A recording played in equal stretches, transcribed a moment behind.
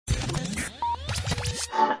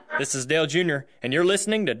This is Dale Jr., and you're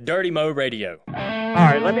listening to Dirty Mo Radio. All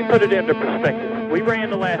right, let me put it into perspective. We ran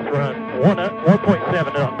the last run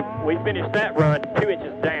 1.7 up. We finished that run 2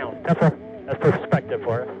 inches down. That's perspective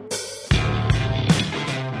for you.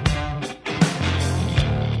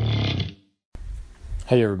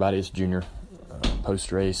 Hey everybody, it's Junior,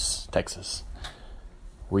 post-race Texas.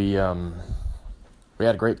 We had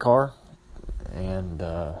a great car and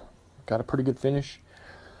got a pretty good finish.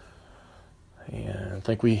 And I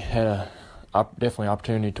think we had a definitely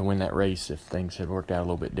opportunity to win that race if things had worked out a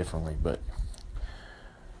little bit differently. But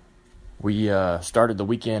we started the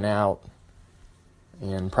weekend out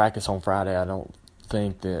in practice on Friday. I don't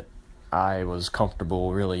think that I was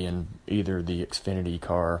comfortable really in either the Xfinity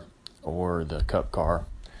car or the Cup car.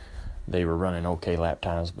 They were running okay lap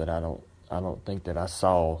times, but I don't think that I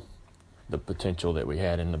saw the potential that we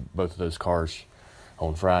had in both of those cars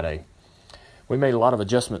on Friday. We made a lot of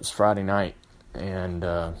adjustments Friday night and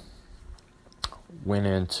went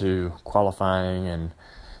into qualifying and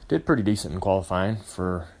did pretty decent in qualifying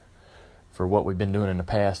for what we've been doing in the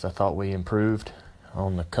past. I thought we improved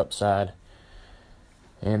on the Cup side,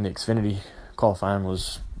 and the Xfinity qualifying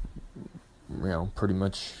was, pretty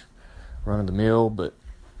much run-of-the-mill, but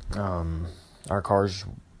our cars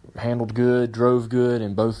handled good, drove good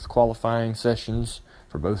in both qualifying sessions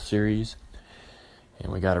for both series, and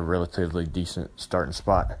we got a relatively decent starting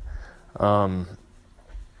spot.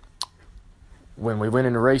 When we went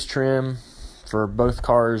into race trim for both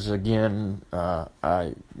cars again,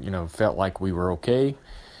 I felt like we were okay.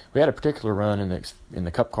 We had a particular run in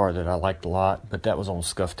the Cup car that I liked a lot, but that was on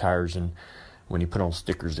scuff tires, and when you put on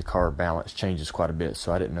stickers, the car balance changes quite a bit,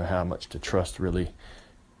 so I didn't know how much to trust really,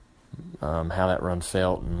 how that run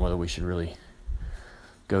felt and whether we should really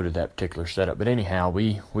go to that particular setup. But anyhow,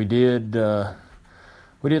 we did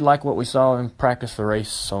like what we saw in practice for the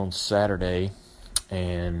race on Saturday,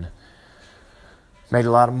 and made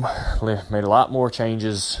a lot more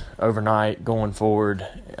changes overnight going forward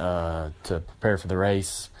to prepare for the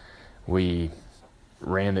race. We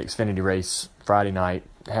ran the Xfinity race Friday night,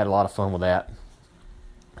 had a lot of fun with that.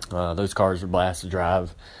 Those cars were a blast to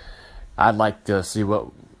drive. I'd like to see what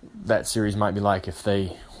that series might be like if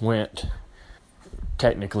they went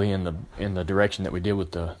technically in the direction that we did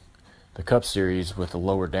with the Cup Series with a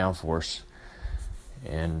lower downforce.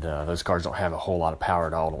 And those cars don't have a whole lot of power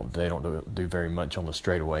at all. They don't do very much on the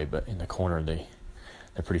straightaway, but in the corner they're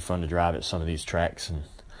pretty fun to drive at some of these tracks. And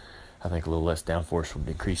I think a little less downforce would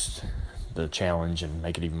increase the challenge and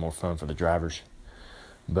make it even more fun for the drivers.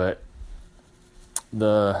 But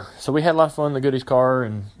so we had a lot of fun in the Goodies car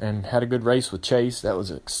and had a good race with Chase. That was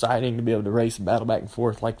exciting to be able to race and battle back and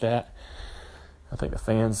forth like that. I think the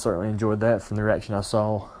fans certainly enjoyed that from the reaction I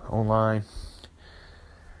saw online.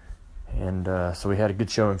 And so we had a good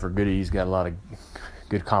showing for Goodies, got a lot of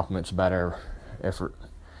good compliments about our effort,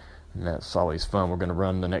 and that's always fun. We're going to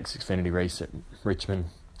run the next Xfinity race at Richmond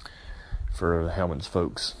for the Hellmann's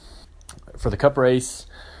folks. For the Cup race,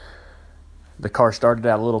 the car started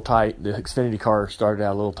out a little tight. The Xfinity car started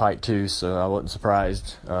out a little tight too, so I wasn't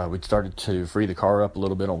surprised. We started to free the car up a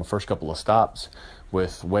little bit on the first couple of stops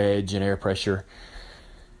with wedge and air pressure,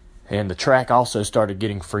 and the track also started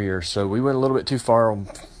getting freer, so we went a little bit too far on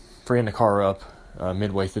freeing the car up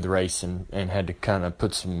midway through the race and had to kind of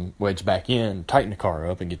put some wedge back in, tighten the car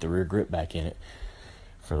up, and get the rear grip back in it.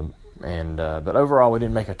 But overall, we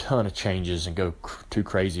didn't make a ton of changes and go too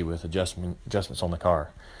crazy with adjustments on the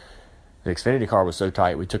car. The Xfinity car was so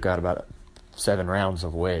tight, we took out about 7 rounds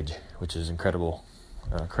of wedge, which is incredible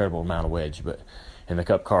amount of wedge. But in the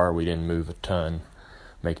Cup car, we didn't move a ton,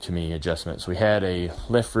 make too many adjustments. We had a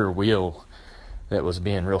left rear wheel that was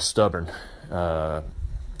being real stubborn.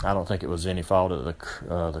 I don't think it was any fault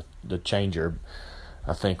of the changer.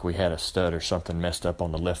 I think we had a stud or something messed up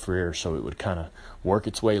on the left rear, so it would kind of work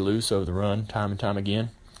its way loose over the run time and time again.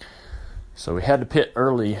 So we had to pit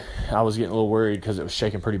early. I was getting a little worried because it was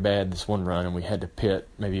shaking pretty bad this one run, and we had to pit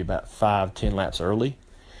maybe about 5-10 laps early,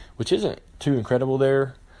 which isn't too incredible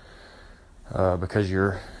there because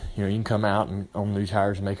you can come out and on new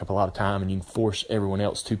tires and make up a lot of time, and you can force everyone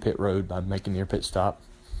else to pit road by making their pit stop.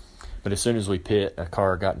 But as soon as we pit, a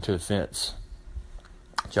car got into the fence.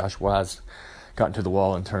 Josh Wise got into the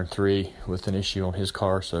wall in turn 3 with an issue on his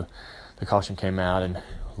car, so the caution came out, and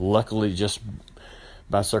luckily, just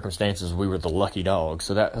by circumstances, we were the lucky dog,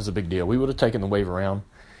 so that was a big deal. We would have taken the wave around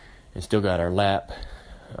and still got our lap,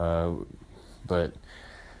 but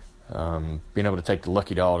being able to take the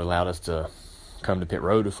lucky dog allowed us to come to pit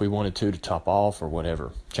road if we wanted to top off or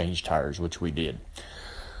whatever, change tires, which we did.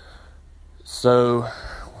 So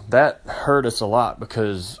that hurt us a lot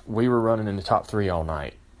because we were running in the top 3 all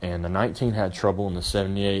night, and the 19 had trouble, and the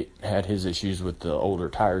 78 had his issues with the older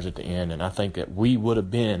tires at the end. And I think that we would have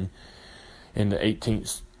been in the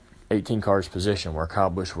 18 cars position where Kyle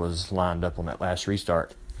Busch was lined up on that last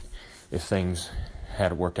restart if things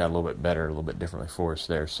had worked out a little bit better, a little bit differently for us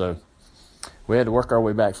there. So we had to work our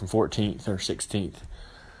way back from 14th or 16th.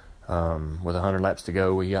 With 100 laps to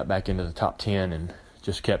go, we got back into the top 10 and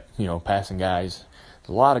just kept, passing guys.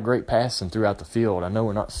 A lot of great passing throughout the field. I know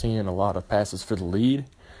we're not seeing a lot of passes for the lead,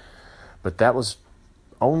 but that was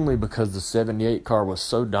only because the 78 car was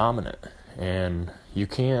so dominant, and you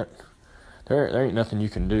can't. There ain't nothing you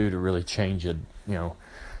can do to really change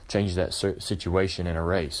that situation in a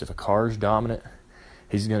race. If a car's dominant,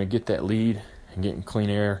 he's going to get that lead and get in clean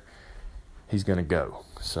air. He's going to go.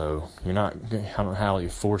 So I don't know how you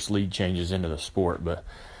force lead changes into the sport, but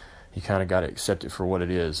you kind of got to accept it for what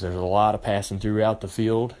it is. There's a lot of passing throughout the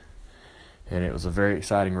field, and it was a very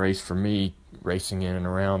exciting race for me, racing in and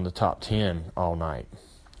around the top 10 all night.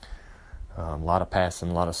 A lot of passing,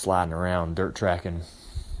 a lot of sliding around, dirt tracking,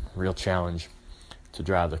 real challenge to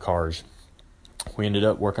drive the cars. We ended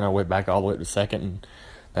up working our way back all the way up to second, and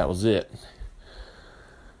that was it.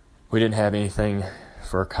 We didn't have anything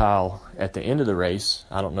for Kyle at the end of the race.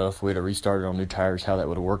 I don't know if we'd have restarted on new tires, how that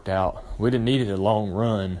would have worked out. We'd have needed a long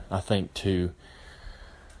run, I think, to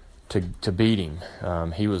beat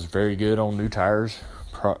him. He was very good on new tires.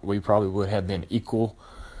 We probably would have been equal,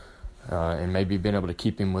 and maybe been able to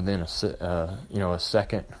keep him within a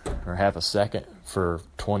second or half a second for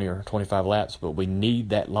 20 or 25 laps. But we need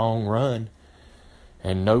that long run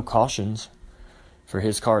and no cautions for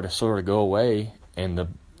his car to sort of go away.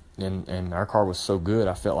 And our car was so good,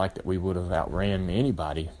 I felt like that we would have outran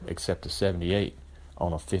anybody except the 78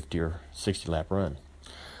 on a 50 or 60 lap run.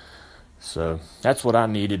 So that's what I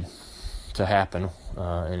needed to happen,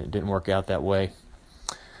 and it didn't work out that way.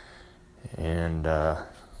 And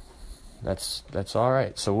that's all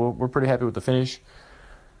right. So we're pretty happy with the finish.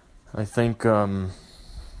 I think we're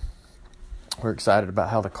excited about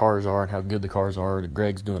how the cars are and how good the cars are.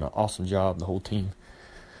 Greg's doing an awesome job, the whole team.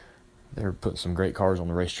 They're putting some great cars on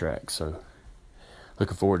the racetrack, so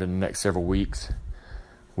looking forward to the next several weeks.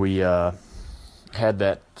 We had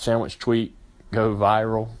that sandwich tweet go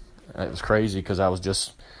viral. It was crazy because I was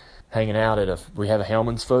just hanging out we have a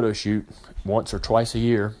Hellman's photo shoot once or twice a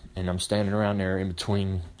year, and I'm standing around there in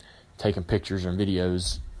between taking pictures and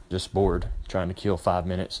videos, just bored, trying to kill 5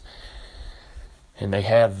 minutes. And they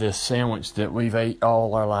have this sandwich that we've ate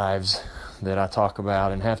all our lives that I talk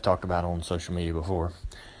about and have talked about on social media before.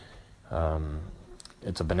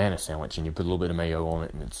 It's a banana sandwich, and you put a little bit of mayo on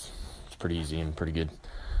it, and it's pretty easy and pretty good.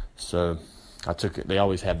 So I took it. They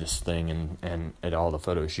always have this thing and at all the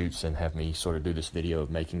photo shoots and have me sort of do this video of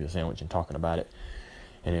making the sandwich and talking about it.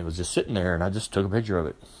 And it was just sitting there, and I just took a picture of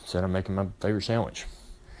it. Said I'm making my favorite sandwich.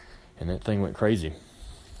 And that thing went crazy.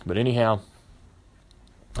 But anyhow,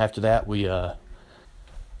 after that went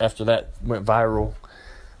viral,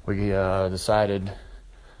 we decided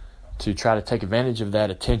to try to take advantage of that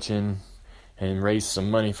attention and raise some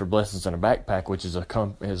money for Blessings in a Backpack, which is a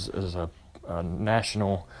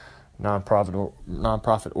national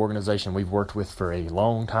nonprofit organization we've worked with for a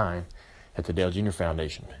long time at the Dale Jr.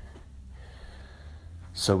 Foundation.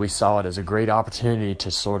 So we saw it as a great opportunity to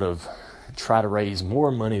sort of try to raise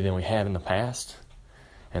more money than we have in the past,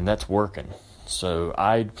 and that's working. So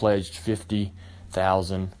I pledged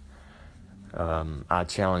 $50,000. I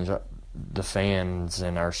challenged the fans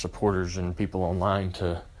and our supporters and people online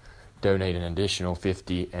to donate an additional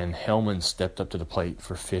 $50, and Hellman stepped up to the plate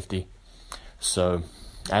for $50. So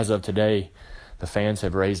as of today, the fans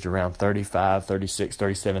have raised around $35,000,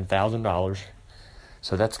 $36,000, $37,000.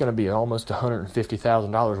 So that's going to be almost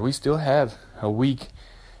 $150,000. We still have a week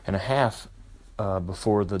and a half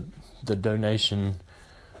before the donation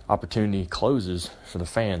opportunity closes for the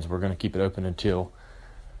fans. We're going to keep it open until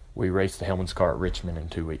we race the Hellman's car at Richmond in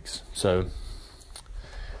 2 weeks. So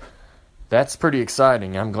that's pretty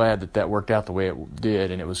exciting. I'm glad that worked out the way it did,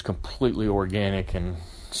 and it was completely organic and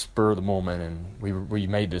spur of the moment. And we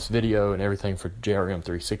made this video and everything for JRM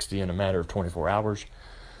 360 in a matter of 24 hours.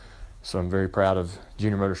 So I'm very proud of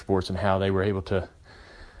Junior Motorsports and how they were able to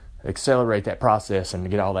accelerate that process and to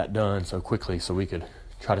get all that done so quickly so we could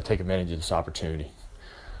try to take advantage of this opportunity.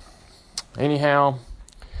 Anyhow,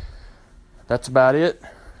 that's about it.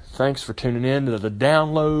 Thanks for tuning in to the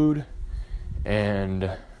download,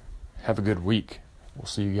 and have a good week. We'll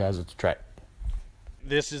see you guys at the track.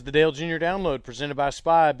 This is the Dale Jr. Download presented by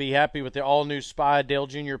Spy. Be happy with the all-new Spy Dale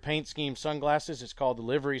Jr. paint scheme sunglasses. It's called the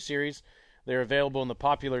Livery Series. They're available in the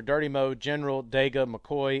popular Dirty Mode, General, Dega,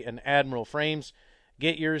 McCoy, and Admiral frames.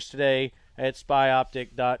 Get yours today at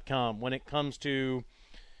spyoptic.com. When it comes to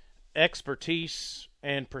expertise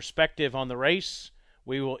and perspective on the race,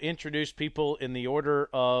 we will introduce people in the order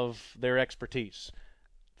of their expertise.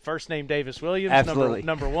 First name Davis Williams, Absolutely.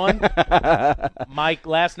 number 1. Mike,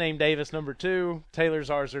 last name Davis, number 2. Taylor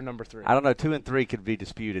Zarzer, number 3. I don't know. 2 and 3 could be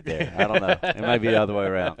disputed there. I don't know. It might be the other way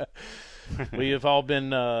around. We have all been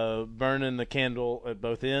burning the candle at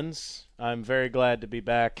both ends. I'm very glad to be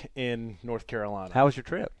back in North Carolina. How was your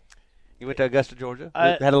trip? You went to Augusta, Georgia?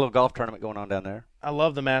 Had a little golf tournament going on down there. I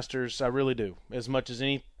love the Masters. I really do. As much as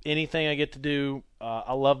anything I get to do,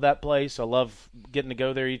 I love that place. I love getting to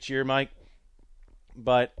go there each year, Mike.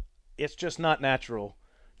 But it's just not natural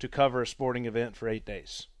to cover a sporting event for 8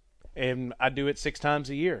 days. And I do it 6 times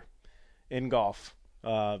a year in golf.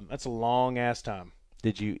 That's a long-ass time.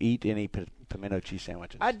 Did you eat any pimento cheese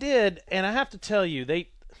sandwiches? I did, and I have to tell you, they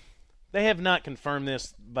have not confirmed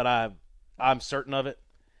this, but I'm certain of it.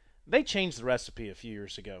 They changed the recipe a few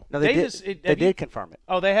years ago. No, they did confirm it.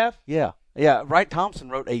 Oh, they have? Yeah. Yeah, Wright Thompson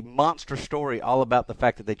wrote a monster story all about the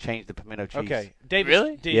fact that they changed the pimento cheese. Okay. Davis,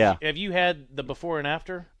 Really? Yeah. Have you had the before and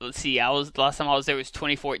after? Let's see. The last time I was there was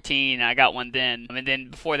 2014. I got one then, and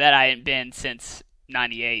then before that I hadn't been since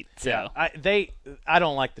 '98. So I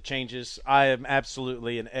don't like the changes. I am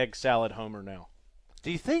absolutely an egg salad homer now. Do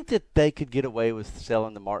you think that they could get away with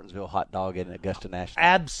selling the Martinsville hot dog at Augusta National?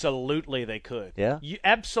 Absolutely, they could. Yeah?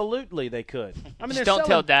 Absolutely, they could. I mean, just don't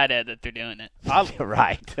tell Dada that they're doing it.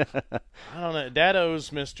 Right. I don't know. Dad owes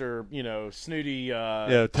Mr. Snooty.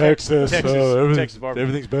 Texas. Texas barbecue.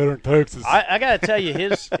 Everything's better in Texas. I got to tell you,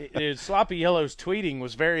 his Sloppy Yellow's tweeting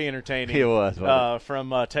was very entertaining. It was.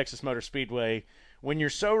 From Texas Motor Speedway. When you're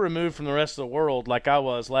so removed from the rest of the world, like I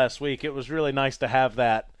was last week, it was really nice to have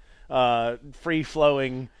that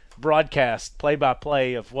free-flowing broadcast,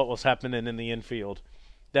 play-by-play of what was happening in the infield.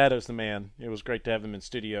 Dado's the man. It was great to have him in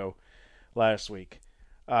studio last week.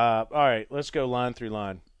 All right, let's go line through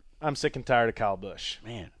line. I'm sick and tired of Kyle Busch.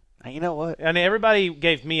 Man, you know what? And everybody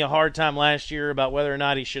gave me a hard time last year about whether or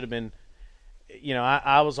not he should have been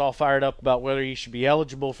I was all fired up about whether he should be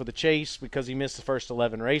eligible for the chase because he missed the first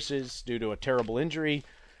 11 races due to a terrible injury.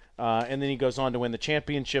 And then he goes on to win the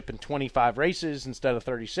championship in 25 races instead of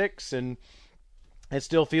 36. And it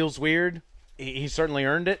still feels weird. He certainly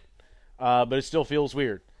earned it, but it still feels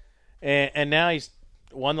weird. And now he's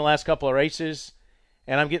won the last couple of races,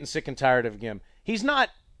 and I'm getting sick and tired of him. He's not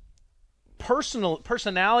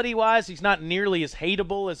personality-wise, he's not nearly as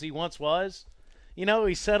hateable as he once was.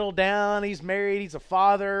 He's settled down, he's married, he's a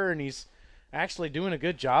father, and he's actually doing a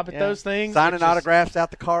good job at those things. Signing autographs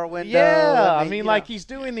out the car window. Yeah, I mean, he's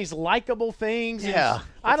doing these likable things. Yeah,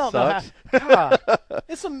 I don't know how.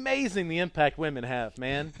 It's amazing the impact women have,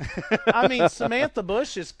 man. I mean, Samantha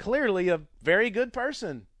Bush is clearly a very good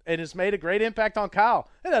person and has made a great impact on Kyle.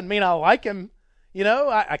 It doesn't mean I like him.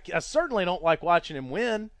 I certainly don't like watching him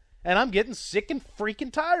win, and I'm getting sick and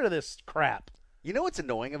freaking tired of this crap. You know what's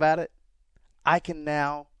annoying about it? I can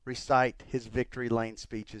now recite his victory lane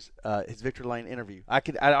speeches, his victory lane interview. I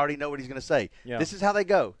already know what he's going to say. Yeah. This is how they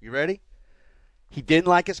go. You ready? He didn't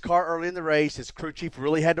like his car early in the race. His crew chief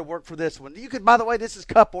really had to work for this one. By the way, this is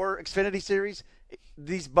Cup or Xfinity Series.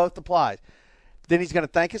 These both apply. Then he's going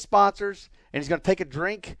to thank his sponsors, and he's going to take a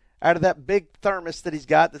drink out of that big thermos that he's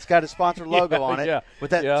got that's got his sponsor logo on it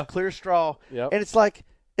with that clear straw. Yep. And it's like,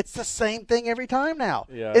 it's the same thing every time now.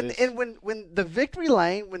 Yeah, and when the victory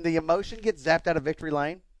lane, when the emotion gets zapped out of victory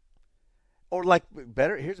lane, or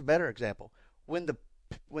here's a better example. When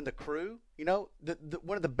the crew,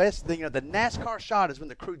 one of the best, the NASCAR shot is when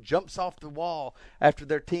the crew jumps off the wall after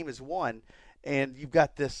their team has won, and you've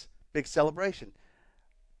got this big celebration.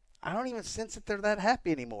 I don't even sense that they're that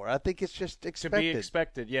happy anymore. I think it's just expected. To be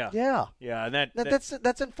expected, yeah. Yeah. Yeah, and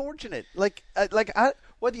that's unfortunate.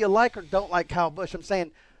 Whether you like or don't like Kyle Busch, I'm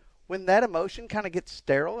saying when that emotion kind of gets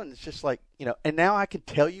sterile and it's just and now I can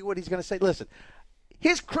tell you what he's going to say. Listen,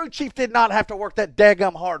 his crew chief did not have to work that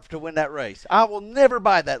daggum hard to win that race. I will never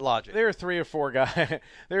buy that logic. There are three or four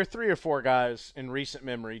guys in recent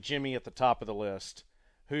memory, Jimmy at the top of the list,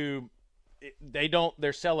 who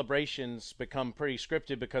their celebrations become pretty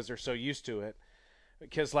scripted because they're so used to it.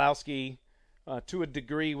 Keselowski, to a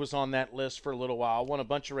degree, was on that list for a little while, won a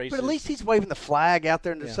bunch of races. But at least he's waving the flag out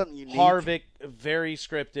there and there's something unique. Harvick, very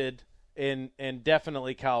scripted, and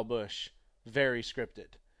definitely Kyle Busch, very scripted.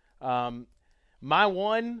 My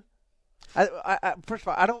one... first of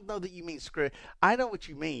all, I don't know that you mean script. I know what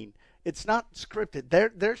you mean. It's not scripted.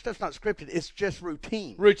 Their stuff's not scripted. It's just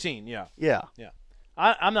routine. Routine, yeah. Yeah. Yeah.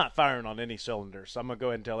 I'm not firing on any cylinders. I'm gonna go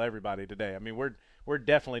ahead and tell everybody today. I mean, we're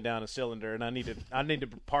definitely down a cylinder, and I need to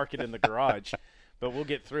park it in the garage, but we'll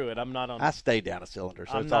get through it. I'm not on. I stay down a cylinder,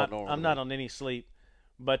 so I'm it's not, all normal. I'm not on any sleep,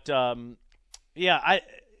 but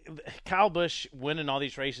Kyle Busch winning all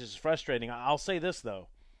these races is frustrating. I'll say this, though.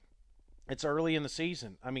 It's early in the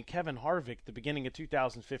season. I mean, Kevin Harvick, the beginning of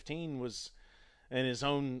 2015, was in his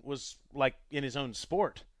own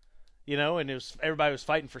sport, and everybody was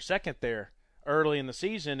fighting for second there early in the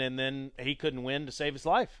season, and then he couldn't win to save his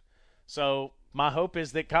life. So my hope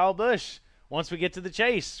is that Kyle Busch, once we get to the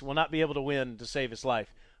chase, will not be able to win to save his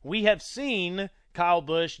life. We have seen Kyle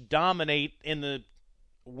Busch dominate in the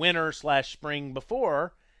winter/spring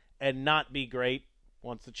before and not be great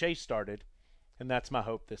once the chase started. And that's my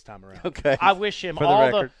hope this time around. Okay. I wish him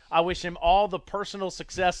all the personal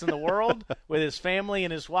success in the world with his family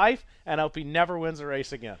and his wife, and I hope he never wins a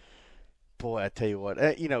race again. Boy, I tell you what,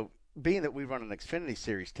 being that we run an Xfinity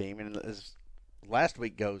Series team, and as last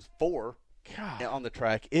week goes 4 on the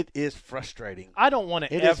track, it is frustrating. I don't want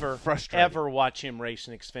to ever watch him race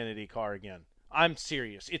an Xfinity car again. I'm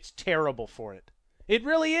serious. It's terrible for it. It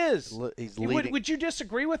really is. He's leading. Would you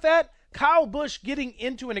disagree with that? Kyle Busch getting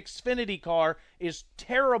into an Xfinity car is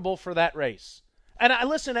terrible for that race. And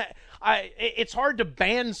it's hard to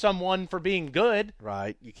ban someone for being good.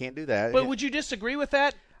 Right. You can't do that. But would you distrust with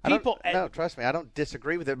that? No, trust me, I don't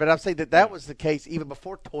disagree with it. But I'll say that was the case even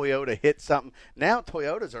before Toyota hit something. Now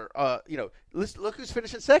Toyotas are, look who's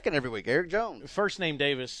finishing second every week, Eric Jones. First name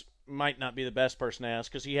Davis might not be the best person to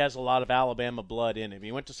ask because he has a lot of Alabama blood in him.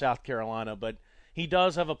 He went to South Carolina, but he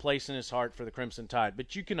does have a place in his heart for the Crimson Tide.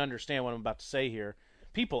 But you can understand what I'm about to say here.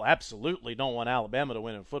 People absolutely don't want Alabama to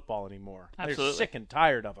win in football anymore. Absolutely. They're sick and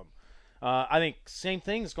tired of them. I think same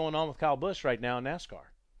thing is going on with Kyle Busch right now in NASCAR.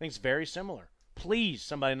 I think it's very similar. Please,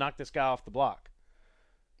 somebody knock this guy off the block.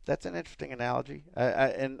 That's an interesting analogy.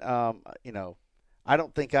 I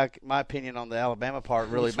don't think my opinion on the Alabama part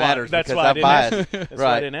really matters because I'm biased. That's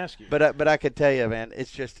why I didn't ask you. But I could tell you, man,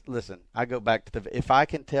 it's just, listen, I go back to if I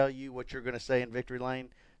can tell you what you're going to say in victory lane,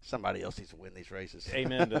 somebody else needs to win these races.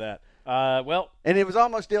 Amen to that. And it was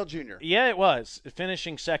almost Dale Jr. Yeah, it was.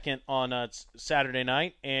 Finishing second on Saturday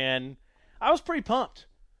night, and I was pretty pumped.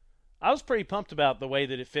 I was pretty pumped about the way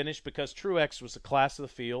that it finished because Truex was the class of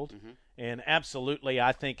the field, and absolutely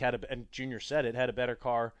I think and Junior said it, had a better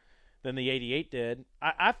car than the 88 did.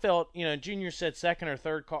 I felt, Junior said second or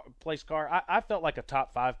third place car. I felt like a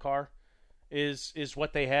top 5 car is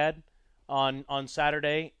what they had on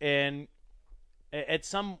Saturday, and at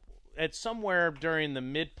somewhere during the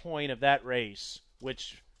midpoint of that race,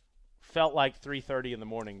 which felt like 3:30 in the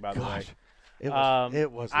morning, by the way.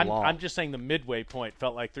 It was long. I'm just saying the midway point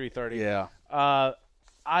felt like 3:30. Yeah.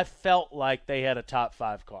 I felt like they had a top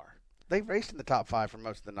 5 car. They raced in the top 5 for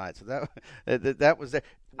most of the night, so that was there.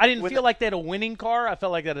 I didn't feel like they had a winning car. I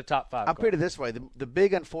felt like they had a top 5 car. I'll put it this way. The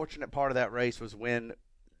big unfortunate part of that race was when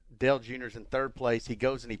Dale Jr.'s in third place. He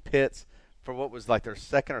goes and he pits for what was like their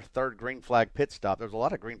second or third green flag pit stop. There was a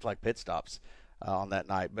lot of green flag pit stops on that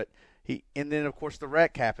night. But and then, of course, the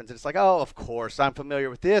wreck happens. And it's like, oh, of course, I'm familiar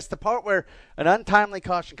with this. The part where an untimely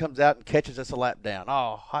caution comes out and catches us a lap down.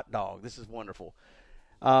 Oh, hot dog. This is wonderful.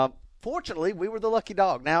 Fortunately, we were the lucky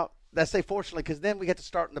dog. Now, I say fortunately because then we get to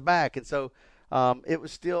start in the back. And so it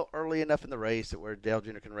was still early enough in the race where Dale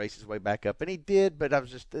Jr. can race his way back up. And he did, but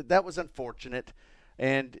that was unfortunate.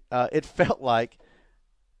 And it felt like,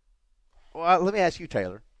 well, let me ask you,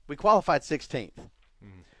 Taylor. We qualified 16th.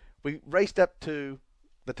 We raced up to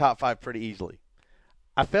the top 5 pretty easily.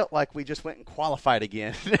 I felt like we just went and qualified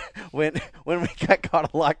again when we got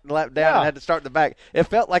caught a lap down and had to start in the back. It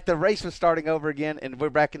felt like the race was starting over again, and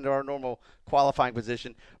we're back into our normal qualifying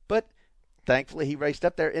position. But thankfully, he raced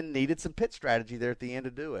up there and needed some pit strategy there at the end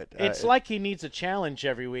to do it. It's like he needs a challenge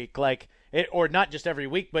every week, or not just every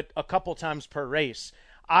week, but a couple times per race.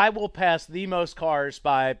 I will pass the most cars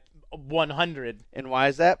by 100. And why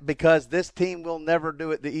is that? Because this team will never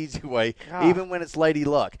do it the easy way, even when it's lady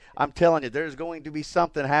luck. I'm telling you, there's going to be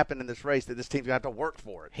something happen in this race that this team's going to have to work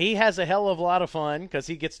for it. He has a hell of a lot of fun because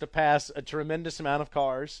he gets to pass a tremendous amount of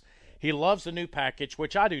cars. He loves the new package,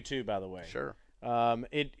 which I do too, by the way. Sure.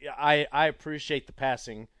 I appreciate the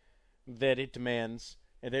passing that it demands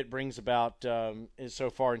and that it brings about so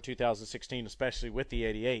far in 2016, especially with the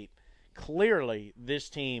 88. Clearly, this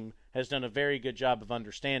team has done a very good job of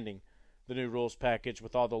understanding the new rules package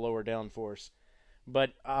with all the lower downforce.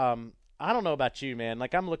 But I don't know about you, man.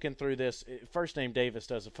 Like, I'm looking through this. First Name Davis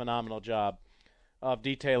does a phenomenal job of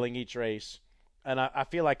detailing each race. And I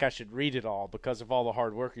feel like I should read it all because of all the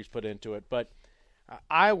hard work he's put into it. But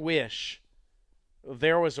I wish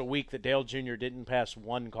there was a week that Dale Jr. didn't pass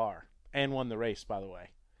one car and won the race, by the way.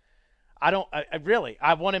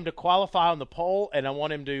 I want him to qualify on the pole, and I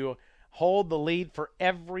want him to hold the lead for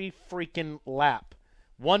every freaking lap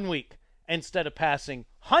 1 week instead of passing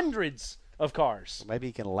hundreds of cars. Maybe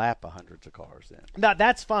he can lap hundreds of cars then. No,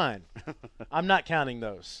 that's fine. I'm not counting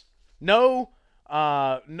those. No,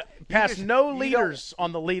 pass no leaders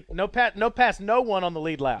on the lead. No pass no one on the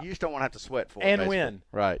lead lap. You just don't want to have to sweat for it. And basically. win.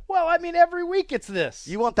 Right. Well, I mean, every week it's this.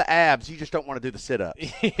 You want the abs. You just don't want to do the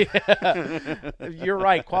sit-ups. Yeah. You're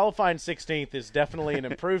right. Qualifying 16th is definitely an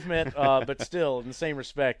improvement, but still, in the same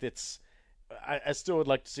respect, I still would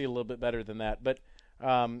like to see a little bit better than that. But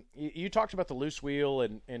you talked about the loose wheel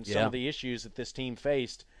and some of the issues that this team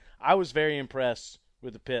faced. I was very impressed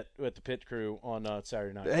with the pit crew on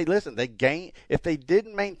Saturday night. Hey, listen, they gained. If they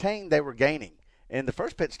didn't maintain, they were gaining. In the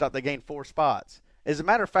first pit stop, they gained 4 spots. As a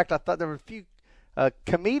matter of fact, I thought there were a few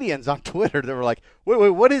comedians on Twitter that were like, wait,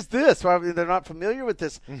 what is this? Well, they're not familiar with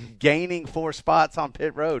this gaining 4 spots on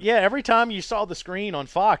pit road. Yeah, every time you saw the screen on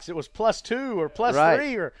Fox, it was +2 or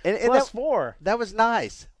 +3 or +4. That was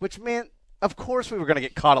nice, which meant, of course, we were going to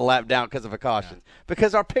get caught a lap down because of a caution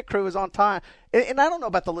because our pit crew was on time. And I don't know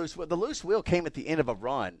about the loose wheel. The loose wheel came at the end of a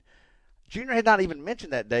run. Junior had not even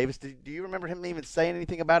mentioned that, Davis. Do you remember him even saying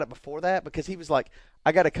anything about it before that? Because he was like,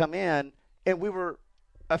 I got to come in, and we were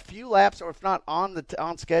a few laps, or if not on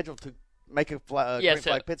schedule, to make a green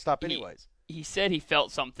flag pit stop anyways. He said he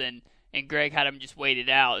felt something, and Greg had him just wait it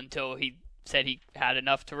out until he said he had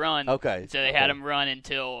enough to run. Okay. So they had him run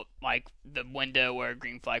until like the window where a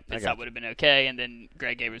green flag pit stop would have been okay, and then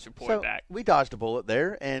Greg gave his report back. We dodged a bullet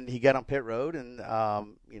there, and he got on pit road, and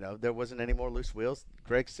there wasn't any more loose wheels.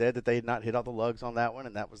 Greg said that they had not hit all the lugs on that one,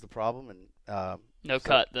 and that was the problem. And no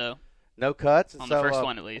cut though. No cuts. And on the first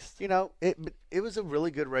one, at least. It was a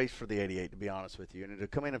really good race for the 88, to be honest with you. And to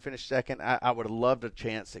come in and finish second, I would have loved a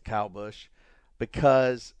chance at Kyle Busch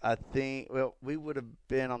because I think, we would have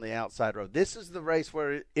been on the outside row. This is the race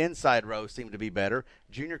where inside rows seemed to be better.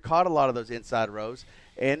 Junior caught a lot of those inside rows,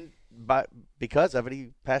 and because of it, he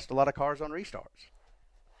passed a lot of cars on restarts.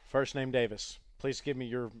 First name Davis. Please give me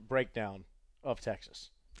your breakdown of Texas.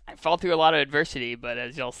 I fought through a lot of adversity, but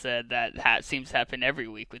as y'all said, that seems to happen every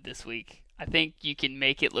week with this week. I think you can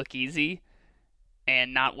make it look easy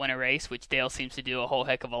and not win a race, which Dale seems to do a whole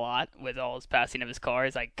heck of a lot with all his passing of his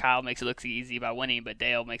cars. Like Kyle makes it look easy by winning, but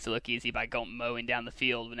Dale makes it look easy by mowing down the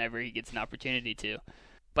field whenever he gets an opportunity to.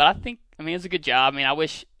 But it was a good job. I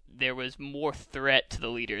wish there was more threat to the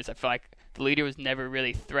leaders. I feel like the leader was never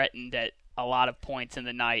really threatened at a lot of points in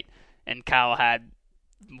the night, and Kyle had,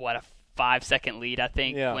 a 5-second lead, I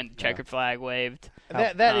think, when the checkered flag waved.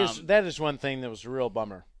 That is one thing that was a real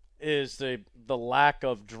bummer, is the lack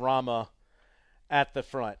of drama at the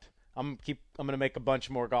front. I'm going to make a bunch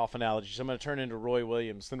more golf analogies. I'm going to turn into Roy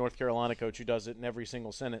Williams, the North Carolina coach who does it in every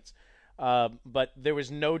single sentence. But there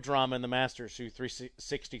was no drama in the Masters through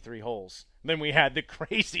 363 holes. Then we had the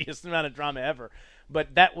craziest amount of drama ever.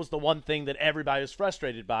 But that was the one thing that everybody was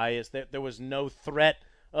frustrated by, is that there was no threat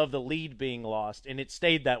of the lead being lost, and it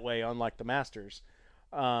stayed that way, unlike the Masters.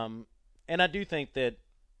 And I do think that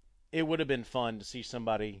it would have been fun to see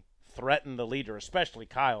somebody threaten the leader, especially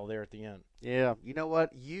Kyle there at the end. Yeah, you know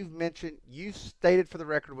what? You've stated for the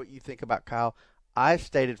record what you think about Kyle. I've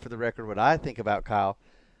stated for the record what I think about Kyle.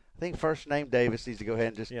 I think first name Davis needs to go ahead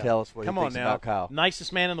and just tell us what he thinks about Kyle.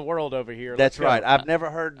 Nicest man in the world over here. That's right. I've never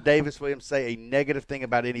heard Davis Williams say a negative thing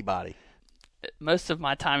about anybody. Most of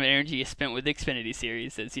my time and energy is spent with the Xfinity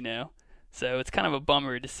Series, as you know. So it's kind of a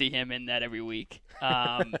bummer to see him in that every week.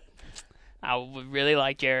 I would really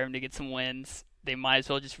like Jerem to get some wins. They might as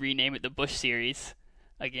well just rename it the Busch Series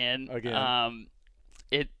again.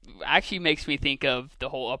 It actually makes me think of the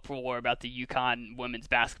whole uproar about the UConn women's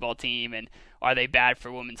basketball team and are they bad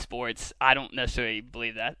for women's sports. I don't necessarily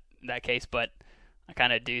believe that case, but I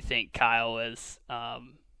kind of do think Kyle is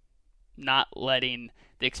not letting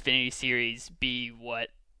the Xfinity Series be what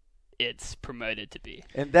it's promoted to be.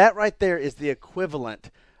 And that right there is the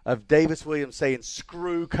equivalent of Davis Williams saying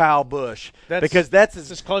 "screw Kyle Busch," because that's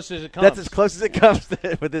as close as it comes. That's as close as it comes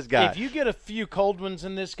with this guy. If you get a few cold ones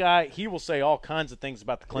in this guy, he will say all kinds of things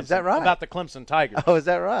about the Clemson. Is that right? About the Clemson Tigers. Oh, is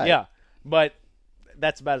that right? Yeah, but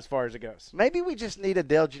that's about as far as it goes. Maybe we just need a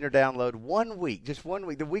Dale Jr. download 1 week, just 1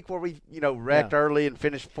 week, the week where we wrecked early and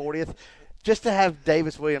finished 40th, just to have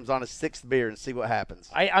Davis Williams on his 6th beer and see what happens.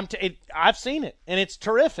 I've seen it, and it's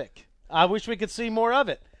terrific. I wish we could see more of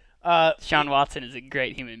it. Sean Watson is a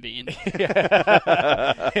great human being.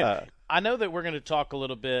 I know that we're going to talk a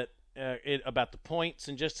little bit about the points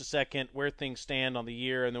in just a second, where things stand on the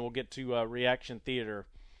year, and then we'll get to Reaction Theater.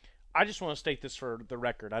 I just want to state this for the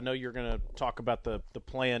record. I know you're going to talk about the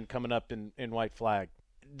plan coming up in White Flag.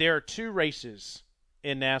 There are 2 races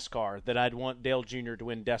in NASCAR that I'd want Dale Jr. to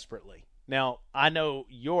win desperately. Now, I know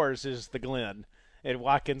yours is the Glen at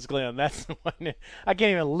Watkins Glen. That's the one. I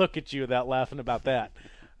can't even look at you without laughing about that.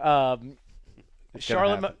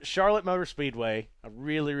 Charlotte Motor Speedway. I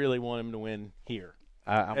really, really want him to win here.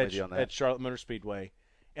 I'm with you on that. At Charlotte Motor Speedway.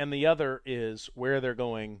 And the other is where they're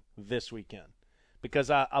going this weekend, because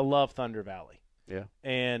I love Thunder Valley. Yeah.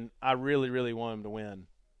 And I really, really want him to win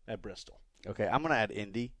at Bristol. Okay, I'm going to add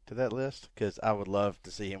Indy to that list because I would love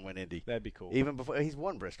to see him win Indy. That'd be cool. Even before he's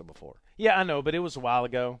won Bristol before. Yeah, I know, but it was a while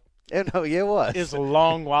ago. No, yeah, it was. It was a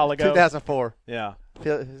long while ago. 2004. Yeah.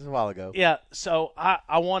 It was a while ago. Yeah, so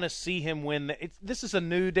I want to see him win. This is a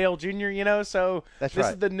new Dale Jr., so That's this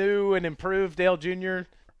right. is the new and improved Dale Jr.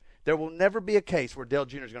 There will never be a case where Dale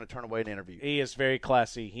Jr. is going to turn away an interview. He is very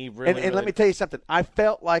classy. He really And let me tell you something. I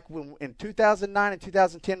felt like in 2009 and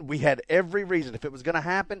 2010, we had every reason. If it was going to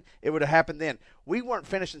happen, it would have happened then. We weren't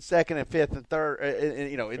finishing second and fifth and third,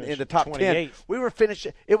 in the top 10. We were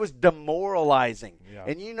finishing. It was demoralizing. Yeah.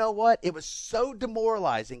 And you know what? It was so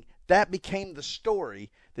demoralizing that became the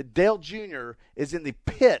story that Dale Jr. is in the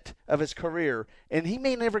pit of his career, and he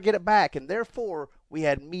may never get it back. And therefore, we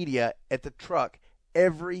had media at the truck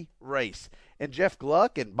every race. And Jeff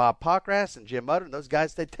Gluck and Bob Pockras and Jim Utter and those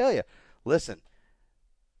guys, they tell you, listen,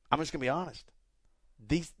 I'm just going to be honest.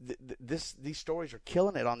 These stories are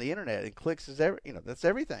killing it on the internet, and clicks is that's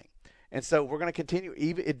everything. And so we're going to continue.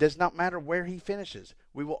 Even it does not matter where he finishes.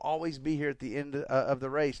 We will always be here at the end of the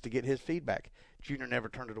race to get his feedback. Junior never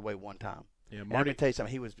turned it away one time. Yeah, and I'm going to tell you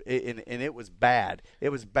something. He was, and it was bad. It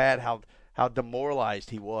was bad how demoralized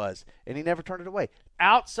he was, and he never turned it away.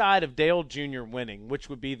 Outside of Dale Jr. winning, which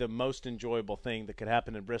would be the most enjoyable thing that could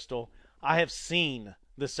happen in Bristol, I have seen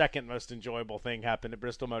the second most enjoyable thing happen at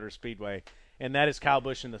Bristol Motor Speedway, and that is Kyle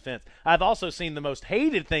Busch in the fence. I've also seen the most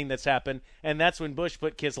hated thing that's happened, and that's when Busch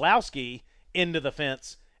put Keselowski into the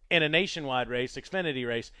fence in a nationwide race, Xfinity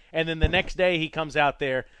race, and then the next day he comes out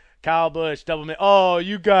there, Kyle Busch, oh,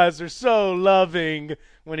 you guys are so loving.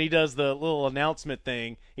 When he does the little announcement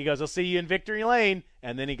thing, he goes, I'll see you in victory lane,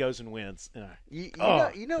 and then he goes and wins. You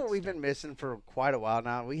know what we've been missing for quite a while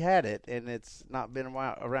now? We had it, and it's not been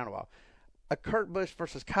around a while. A Kurt Busch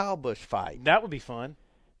versus Kyle Busch fight. That would be fun.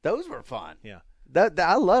 Those were fun. Yeah.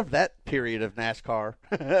 I love that period of NASCAR.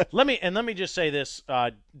 Let me just say this.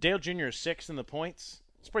 Dale Jr. is 6th in the points.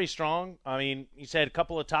 It's pretty strong. I mean, he's had a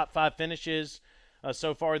couple of top 5 finishes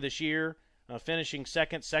so far this year, finishing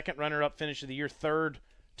second runner-up finish of the year, 3rd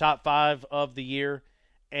top 5 of the year,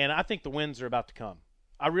 and I think the wins are about to come.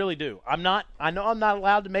 I really do. I know I'm not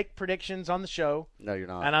allowed to make predictions on the show. No, you're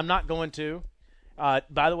not. And I'm not going to.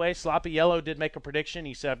 By the way, Sloppy Yellow did make a prediction.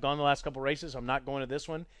 He said, I've gone the last couple races. I'm not going to this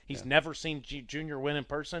one. He's never seen Junior win in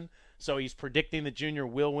person, so he's predicting that Junior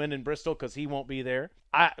will win in Bristol because he won't be there.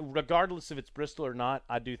 Regardless if it's Bristol or not,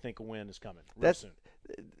 I do think a win is coming real soon.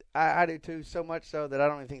 I do too, so much so that I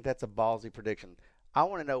don't even think that's a ballsy prediction. I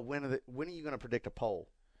want to know when are you going to predict a pole?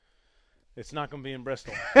 It's not going to be in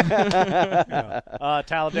Bristol.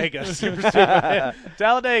 Talladega.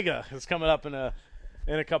 Talladega is coming up in a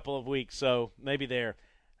couple of weeks, so maybe there.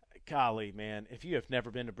 Golly, man, if you have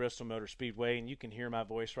never been to Bristol Motor Speedway and you can hear my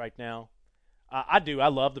voice right now, I do. I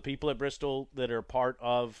love the people at Bristol that are part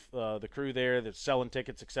of the crew there that's selling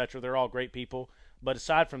tickets, etc. They're all great people. But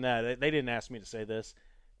aside from that, they didn't ask me to say this.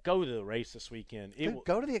 Go to the race this weekend.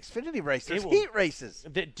 Go to the Xfinity race. There's heat races.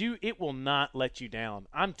 It will not let you down.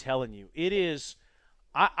 I'm telling you. It is.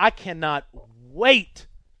 I cannot wait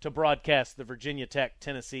to broadcast the Virginia Tech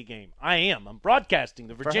Tennessee game. I'm broadcasting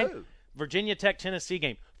the Virginia Tech Tennessee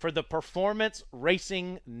game for the Performance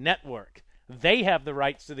Racing Network. They have the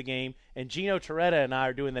rights to the game, and Gino Toretta and I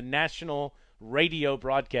are doing the national radio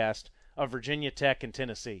broadcast of Virginia Tech and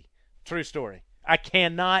Tennessee. True story. I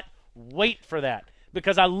cannot wait for that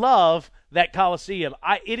because I love that Coliseum.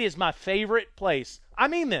 It is my favorite place. I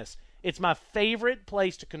mean this. It's my favorite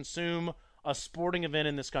place to consume a sporting event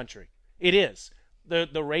in this country. It is.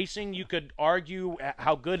 The racing, you could argue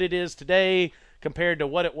how good it is today compared to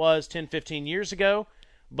what it was 10, 15 years ago,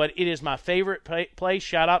 but it is my favorite place.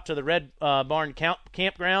 Shout out to the Red Barn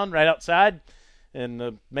Campground right outside and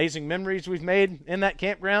the amazing memories we've made in that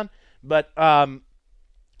campground. But I'm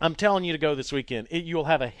telling you to go this weekend. You'll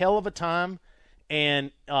have a hell of a time,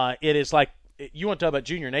 and it is like you want to talk about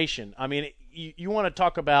Junior Nation. I mean, you want to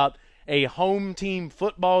talk about a home team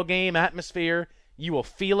football game atmosphere. You will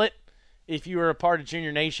feel it. If you are a part of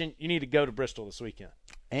Junior Nation, you need to go to Bristol this weekend.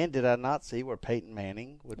 And did I not see where Peyton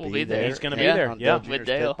Manning would be there? He's going to be there. Yeah, with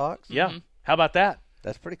Dale. Box? Yeah. Mm-hmm. How about that?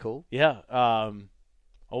 That's pretty cool. Yeah.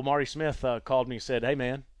 Old Marty Smith called me and said, hey,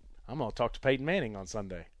 man, I'm going to talk to Peyton Manning on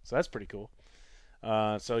Sunday. So that's pretty cool.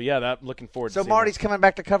 I'm looking forward to So seeing Marty's that. coming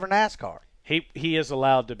back to cover NASCAR. He is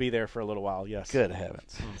allowed to be there for a little while, yes. Good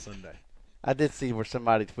heavens. On Sunday. I did see where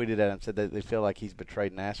somebody tweeted at him and said that they feel like he's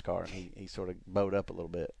betrayed NASCAR, and he sort of bowed up a little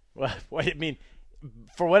bit. Well, I mean,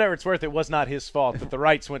 for whatever it's worth, it was not his fault that the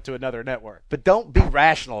rights went to another network. But don't be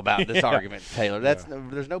rational about this Yeah. argument, Taylor.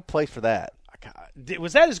 There's no place for that.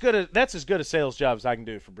 Was that that's as good a sales job as I can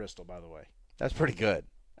do for Bristol, by the way. That's pretty good.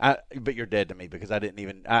 But you're dead to me because I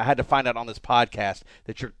had to find out on this podcast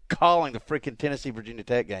that you're calling the freaking Tennessee-Virginia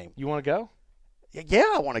Tech game. You want to go?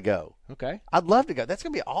 Yeah, I want to go. Okay. I'd love to go. That's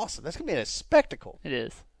going to be awesome. That's going to be a spectacle. It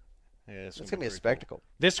is. Yeah, It's going to be a spectacle. Cool.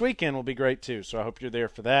 This weekend will be great, too, so I hope you're there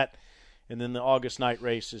for that. And then the August night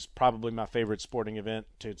race is probably my favorite sporting event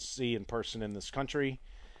to see in person in this country.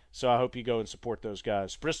 So I hope you go and support those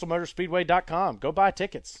guys. BristolMotorspeedway.com. Go buy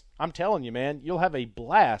tickets. I'm telling you, man, you'll have a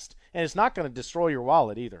blast, and it's not going to destroy your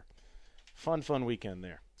wallet either. Fun weekend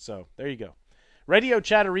there. So there you go. Radio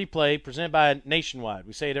Chatter Replay presented by Nationwide.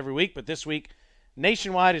 We say it every week, but this week,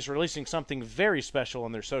 Nationwide is releasing something very special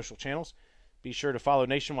on their social channels. Be sure to follow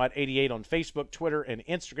Nationwide 88 on Facebook, Twitter, and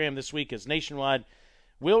Instagram this week as Nationwide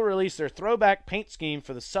will release their throwback paint scheme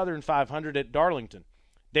for the Southern 500 at Darlington.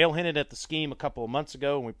 Dale hinted at the scheme a couple of months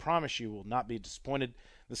ago, and we promise you will not be disappointed.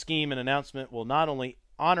 The scheme and announcement will not only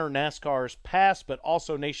honor NASCAR's past, but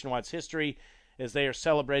also Nationwide's history as they are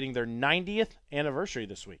celebrating their 90th anniversary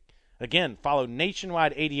this week. Again, follow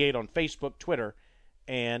Nationwide 88 on Facebook, Twitter,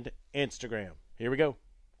 and Instagram. Here we go.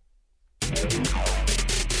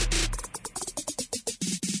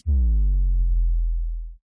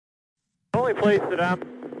 The only place that I'm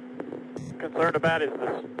concerned about is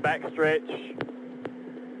this back stretch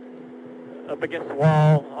up against the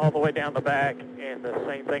wall all the way down the back, and the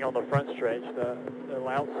same thing on the front stretch. The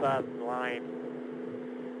outside line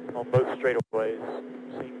on both straightaways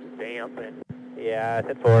seems damp, and yeah,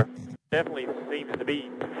 hit four. Definitely seems to be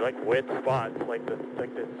like wet spots, like that's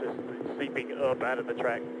just seeping up out of the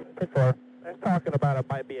track. Hit four. They're talking about it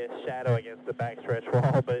might be a shadow against the backstretch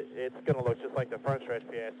wall, but it's going to look just like the front stretch,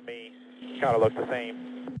 if you ask me. Kind of look the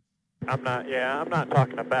same. I'm not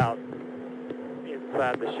talking about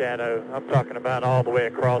inside the shadow. I'm talking about all the way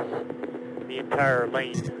across the entire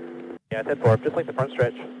lane. Yeah, it's four, just like the front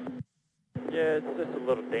stretch. Yeah, it's just a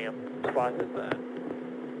little damp spot.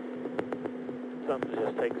 Something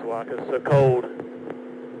just takes a while because it's so cold.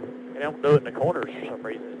 And I don't do it in the corners for some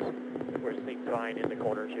reason. Where it seems fine in the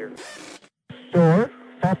corners here. Door,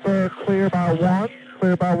 buffer clear by one,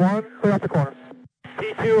 clear out the corner.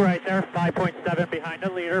 P2 right there, 5.7 behind the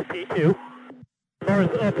leader, P2. Door's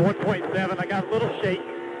up 1.7, I got a little shake.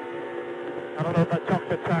 I don't know if I jumped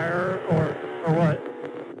the tire or what.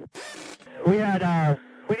 We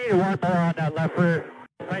needed one more on that left rear.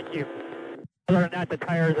 Thank you. Other than that, the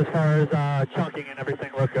tires as far as chunking and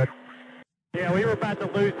everything look good. Yeah, we were about to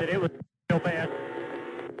lose it. It was real bad.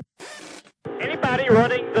 Anybody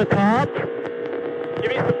running the top? Give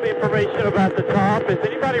me some information about the top. Is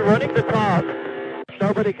anybody running the top?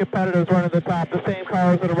 Nobody competitors running the top. The same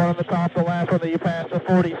cars that are running the top. The last one that you passed, the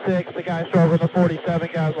 46, the guy struggling the 47,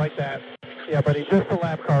 guys like that. Yeah, buddy, just the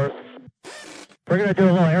lap cars. We're going to do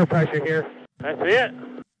a little air pressure here. That's it.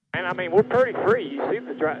 And, I mean, we're pretty free. You see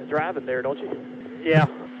the driving there, don't you? Yeah.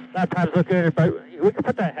 Lap times look good, but we can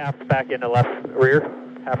put that half back in the left rear.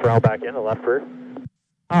 Half round back in the left rear.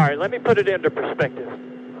 All right, let me put it into perspective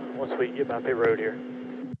once we get by pit road here.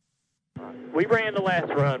 We ran the last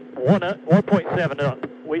run 1.7 up.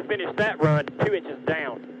 We finished that run 2 inches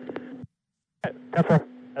down.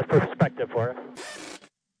 That's perspective for us.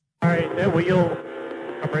 All right, that wheel,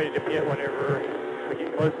 I'm ready to pit whenever we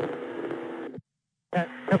get close.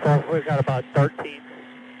 That's all. We've got about 13.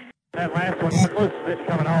 That last one, how close is it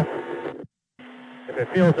coming off? If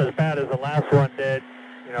it feels as bad as the last one did,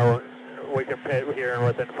 you know, we can pit here and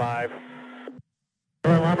within 5.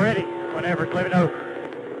 Well, I'm ready. Whenever, let me know.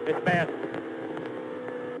 It's bad.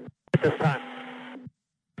 At this time.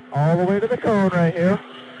 All the way to the cone right here.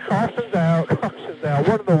 Caution's out. Caution's out.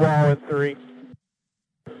 One to the wall in 3.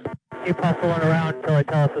 Keep hustling around until they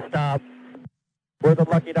tell us to stop. We're the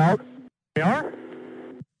lucky dogs. We are?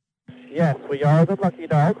 Yes, we are the lucky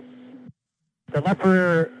dogs. The left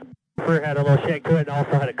rear had a little shake to it and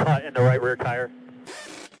also had a cut in the right rear tire.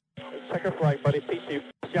 Checker flag, buddy. P2.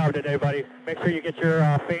 Good job today, buddy. Make sure you get your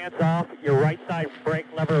fans off, your right side brake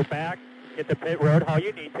lever back, get the pit road how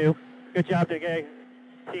you need to. Good job today.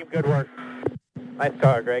 Team, good work. Nice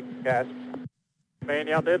car, Greg. Guys. Man,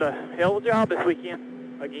 y'all did a hell of a job this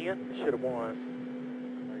weekend. Again, should have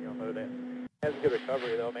won. Y'all know that. That's a good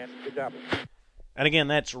recovery, though, man. Good job. And again,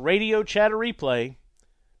 that's Radio Chatter Replay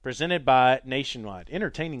presented by Nationwide.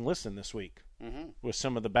 Entertaining listen this week with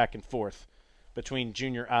some of the back and forth between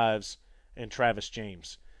Junior Ives and Travis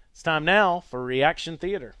James. It's time now for Reaction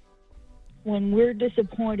Theater. When we're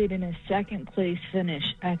disappointed in a second-place finish,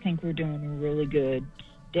 I think we're doing really good.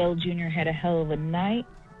 Dale Jr. had a hell of a night.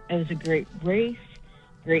 It was a great race.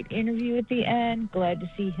 Great interview at the end. Glad to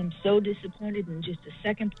see him so disappointed in just a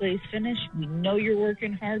second place finish. We know you're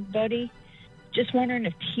working hard, buddy. Just wondering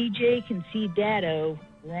if TJ can see Dado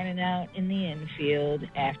running out in the infield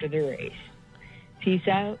after the race. Peace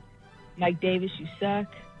out. Mike Davis, you suck.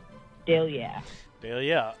 Dale, yeah. Dale,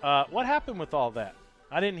 yeah. What happened with all that?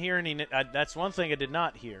 I didn't hear any. That's one thing I did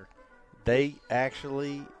not hear. They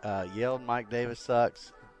actually yelled Mike Davis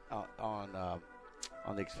sucks on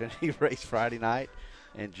the Xfinity race Friday night,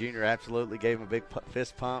 and Junior absolutely gave him a big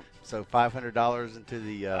fist pump. So $500 into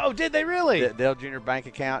the oh, did they really? The Dale Jr. bank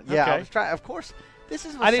account. Yeah, Okay. I was trying. Of course, this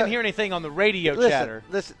is. I didn't hear anything on the radio chatter.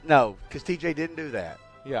 Listen, no, because TJ didn't do that.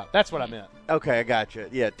 Yeah, that's what I meant. Okay, I got you.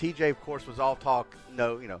 Yeah, TJ, of course, was all talk,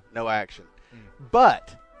 no action.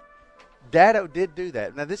 But Dado did do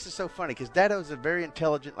that. Now, this is so funny because Dado is a very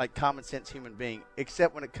intelligent, like common sense human being,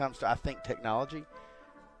 except when it comes to, I think, technology.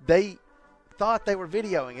 They thought they were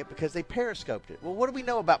videoing it because they periscoped it. Well, what do we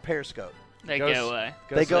know about Periscope? They go away.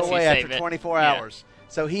 They go away Unless you after save it. 24 Yeah. hours.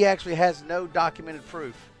 So he actually has no documented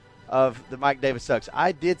proof of the Mike Davis sucks.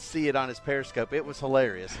 I did see it on his Periscope. It was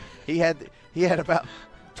hilarious. He had about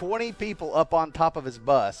 20 people up on top of his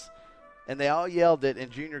bus, and they all yelled it, and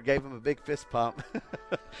Junior gave him a big fist pump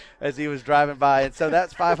as he was driving by. And so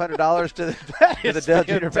that's $500 to the Dale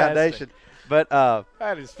Jr. Foundation. But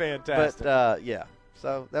that is fantastic. But yeah,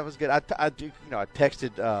 so that was good. I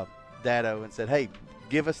texted Dado and said, "Hey,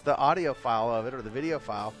 give us the audio file of it or the video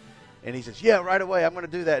file," and he says, "Yeah, right away. I'm going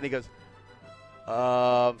to do that." And he goes,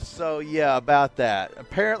 so yeah, about that.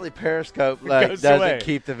 Apparently, Periscope doesn't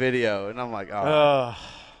keep the video, and I'm like, oh.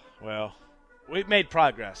 Well, we've made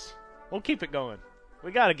progress. We'll keep it going.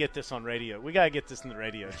 We got to get this on radio. We got to get this in the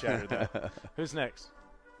radio chatter, though. Who's next?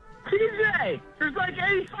 TJ, there's like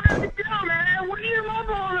 85 to go, man. What are you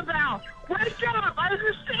mumbling about? Wake up. I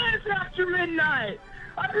understand it's after midnight.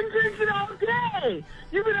 I've been drinking all day.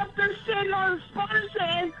 You've been up there sitting on the spot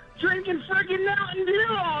stand drinking friggin' Mountain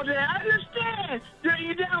Dew all day. I understand that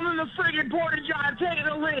you down in the friggin' porta john taking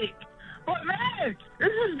a leak. But, man,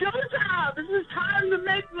 this is go time. This is time to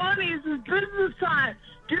make money. This is business time.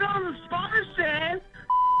 Get on the spotter stand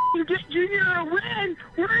and get Junior a win.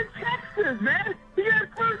 We're in Texas, man. You got a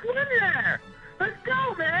first win there. Let's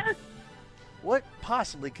go, man. What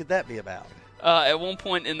possibly could that be about? At one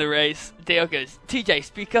point in the race, Dale goes, "TJ,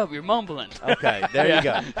 speak up. You're mumbling." Okay, there you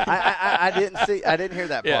go. I didn't hear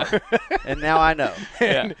that part, and now I know.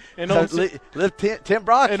 And Tim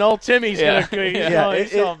Brock and old Timmy's gonna.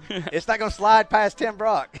 It's not gonna slide past Tim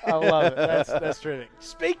Brock. I love it. That's terrific.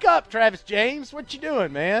 Speak up, Travis James. What you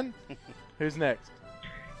doing, man? Who's next?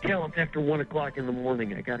 Hell, it's after 1 o'clock in the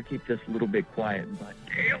morning. I got to keep this a little bit quiet, but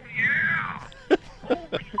hell yeah!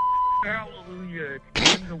 Holy hallelujah!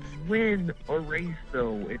 It's time to win a race,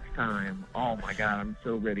 though. It's time. Oh my God, I'm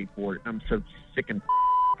so ready for it. I'm so sick and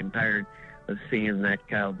tired of seeing that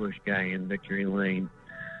Kyle Busch guy in victory lane.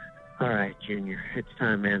 All right, Junior, it's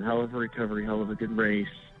time, man. Hell of a recovery, hell of a good race.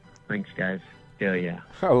 Thanks, guys. Hell yeah!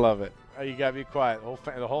 I love it. Oh, you gotta be quiet.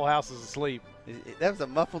 The whole house is asleep. That was a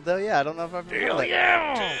muffled Dale, yeah. I don't know if I've ever heard that.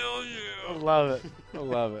 Yeah! I love it. I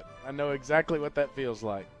love it. I know exactly what that feels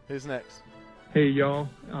like. Who's next? Hey, y'all.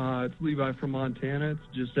 It's Levi from Montana.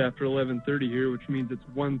 It's just after 11:30 here, which means it's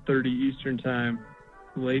 1:30 Eastern time,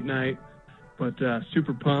 late night. But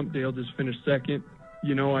super pumped. Dale just finished second.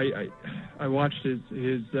 You know, I watched his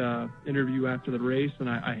interview after the race, and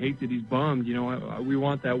I hate that he's bummed. You know, we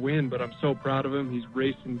want that win, but I'm so proud of him. He's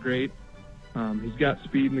racing great. He's got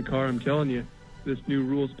speed in the car. I'm telling you, this new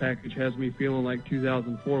rules package has me feeling like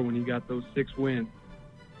 2004 when he got those 6 wins.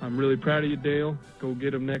 I'm really proud of you, Dale. Go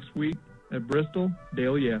get him next week at Bristol.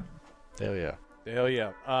 Dale, yeah. Dale, yeah. Dale,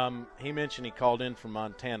 yeah. He mentioned he called in from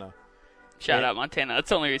Montana. Shout out Montana. That's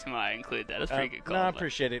the only reason why I include that. That's a pretty good call. No, I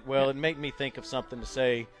appreciate it. Well, it made me think of something to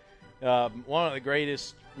say. One of the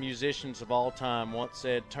greatest musicians of all time once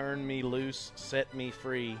said, "Turn me loose, set me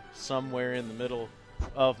free, somewhere in the middle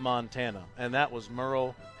of Montana." And that was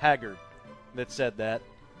Merle Haggard that said that,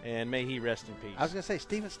 and may he rest in peace. I was going to say,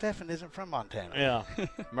 Stephen Steffen isn't from Montana. Yeah.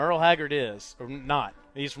 Merle Haggard is, or not.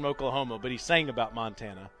 He's from Oklahoma, but he sang about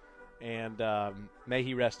Montana. And may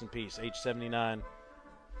he rest in peace, age 79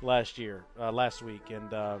 last week, and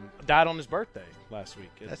died on his birthday last week.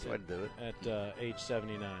 That's the way to do it. At age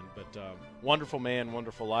 79. But wonderful man,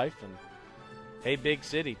 wonderful life, and hey, big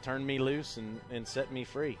city, turn me loose and set me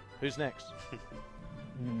free. Who's next?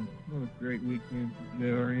 What a great weekend for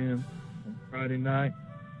JRM. On Friday night,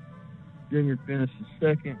 Junior finished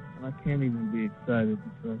second, and I can't even be excited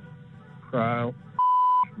because Kyle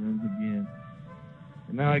wins again.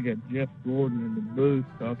 And now I got Jeff Gordon in the booth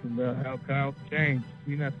talking about how Kyle's changed.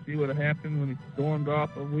 You not see what happened when he stormed off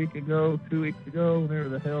a week ago, 2 weeks ago, whenever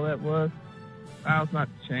the hell that was? Kyle's not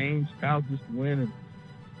changed. Kyle's just winning.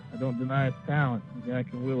 I don't deny his talent. The guy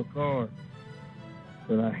can wheel a car.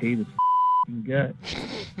 But I hate his f***ing gut.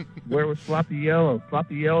 Where was Floppy Yellow?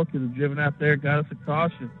 Floppy Yellow could have driven out there, got us a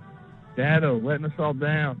caution. Dado letting us all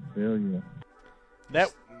down. Hell yeah.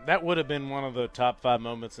 That would have been one of the top 5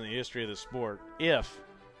 moments in the history of the sport if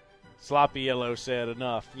Sloppy Yellow said,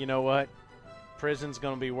 enough. You know what? Prison's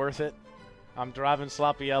going to be worth it. I'm driving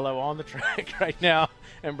Sloppy Yellow on the track right now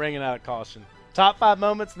and bringing out a caution. Top 5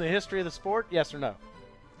 moments in the history of the sport, yes or no?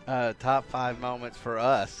 Top 5 moments for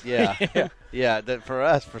us, yeah. Yeah, for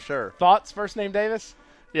us, for sure. Thoughts, First Name Davis?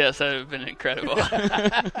 Yes, that would have been incredible.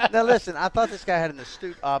 Now, listen, I thought this guy had an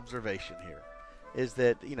astute observation here, is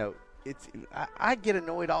that, I get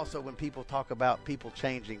annoyed also when people talk about people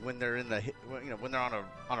changing when they're when they're on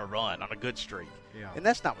a run, on a good streak. Yeah. And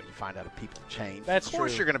that's not when you find out if people change. That's of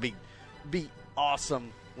course true. you're going to be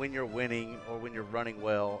awesome when you're winning or when you're running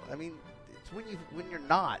well. I mean, it's when you're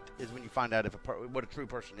not is when you find out what a true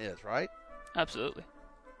person is, right? Absolutely.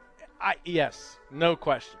 Yes, no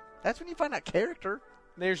question. That's when you find out character.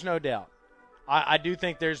 There's no doubt. I do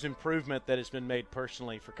think there's improvement that has been made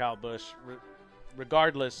personally for Kyle Busch,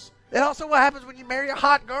 regardless. And also what happens when you marry a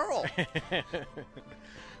hot girl.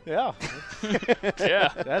 Yeah. Yeah,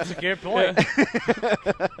 that's a good point.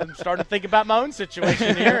 I'm starting to think about my own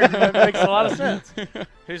situation here, and it makes a lot of sense.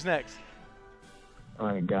 Who's next? All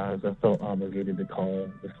right, guys, I felt obligated to call.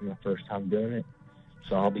 This is my first time doing it,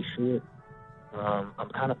 so I'll be short. I'm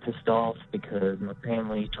kind of pissed off because my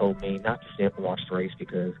family told me not to stay up and watch the race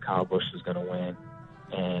because Kyle Busch was going to win.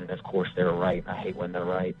 And, of course, they were right. I hate when they're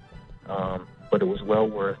right. But it was well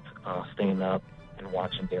worth staying up and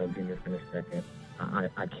watching Dale Jr. finish second.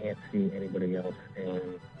 I can't see anybody else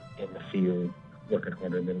in the field working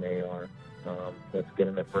harder than they are. Let's get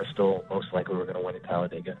them at Bristol. Most likely we're going to win at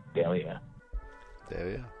Talladega. Dale, yeah. There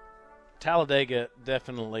you go. Talladega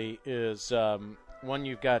definitely is one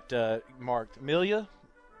you've got marked. Amelia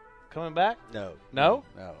coming back? No. No?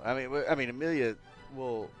 No. I mean, Amelia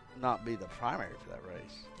will not be the primary for that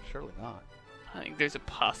race. Surely not. I think there's a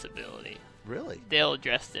possibility. Really? Dale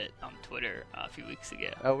addressed it on Twitter a few weeks ago.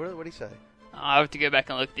 Oh, really? What did he say? I'll have to go back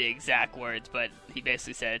and look at the exact words, but he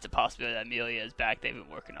basically said it's a possibility that Amelia is back. They've been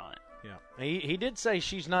working on it. Yeah. He did say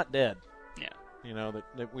she's not dead. Yeah. You know,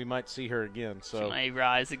 that we might see her again. So she may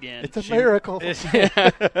rise again. It's a miracle.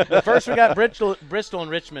 But first we got Bristol and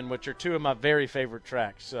Richmond, which are two of my very favorite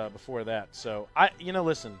tracks before that. So,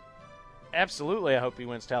 listen, absolutely I hope he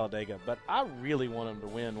wins Talladega, but I really want him to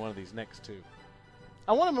win one of these next two.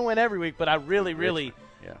 I want him to win every week, but I really,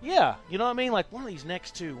 yeah, you know what I mean? Like one of these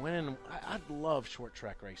next two winning, I'd love short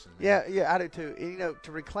track racing. Man. Yeah, I do too. And,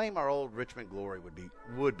 to reclaim our old Richmond glory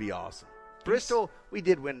would be awesome. Bristol, we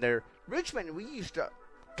did win there. Richmond, we used to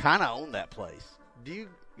kind of own that place. Do you?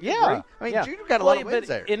 Yeah, agree? I mean, Junior got a lot of wins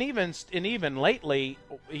there. And even lately,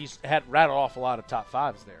 he's had rattled off a lot of top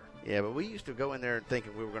fives there. Yeah, but we used to go in there and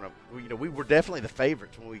thinking we were going to, we were definitely the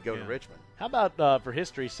favorites when we go to Richmond. How about, for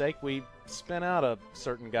history's sake, we spent out a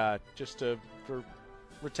certain guy just for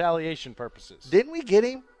retaliation purposes? Didn't we get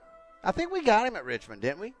him? I think we got him at Richmond,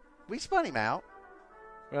 didn't we? We spun him out.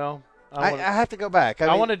 Well, I have to go back.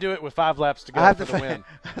 I want to do it with 5 laps to go for the win.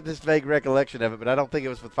 I have this vague recollection of it, but I don't think it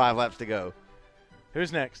was with 5 laps to go.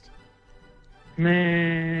 Who's next?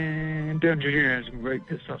 Man, Dale Jr. has some great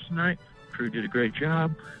pit stops tonight. Crew did a great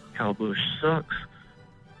job. Kyle Busch sucks.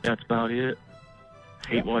 That's about it.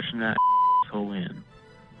 Hate watching that asshole win.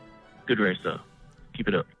 Good race, though. Keep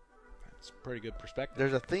it up. That's a pretty good perspective.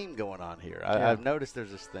 There's a theme going on here. I've noticed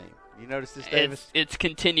there's this theme. You notice this, Davis? It's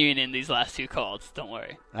continuing in these last 2 calls. Don't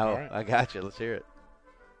worry. Oh, right. I got you. Let's hear it.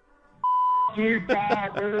 You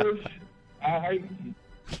Packers. I hate you.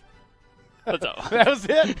 That's all. That was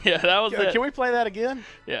it? Yeah, that was it. Can we play that again?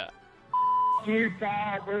 Yeah. You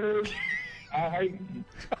Packers. I hate you.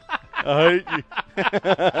 I hate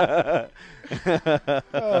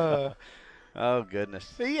you. Oh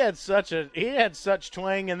goodness. He had such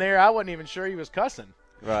twang in there. I wasn't even sure he was cussing.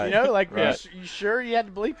 Right. You know, like right. You sure you had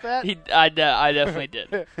to bleep that? I definitely did.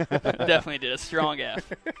 Definitely did a strong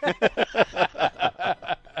F.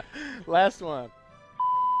 Last one.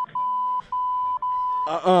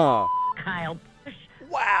 Kyle.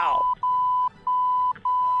 Wow.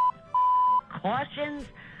 Cautions.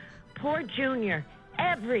 Poor Junior.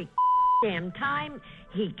 Every damn time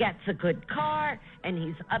he gets a good car and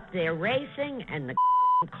he's up there racing and the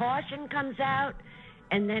caution comes out,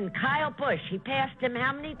 and then Kyle Busch, he passed him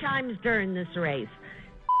how many times during this race?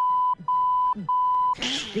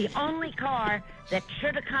 The only car that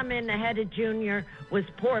should have come in ahead of Junior was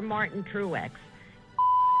poor Martin Truex.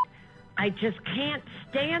 I just can't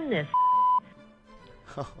stand this.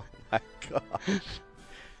 Oh, my gosh.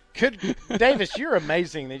 Davis, you're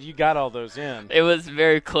amazing that you got all those in. It was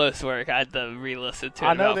very close work. I had to re-listen to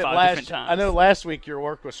it about 5 different times. I know last week your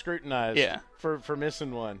work was scrutinized for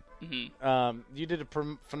missing one. Mm-hmm. You did a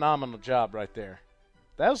phenomenal job right there.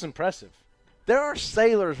 That was impressive. There are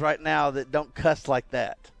sailors right now that don't cuss like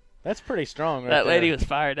that. That's pretty strong right That lady there. was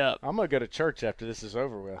fired up. I'm going to go to church after this is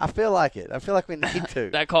over with. I feel like it. I feel like we need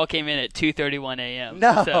to. That call came in at 2:31 a.m.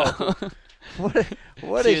 No. So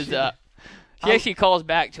what she is was up. She actually calls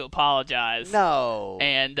back to apologize. No.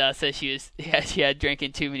 And says she had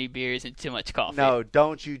drinking too many beers and too much coffee. No,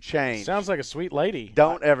 don't you change. Sounds like a sweet lady.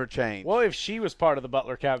 Don't ever change. Well, if she was part of the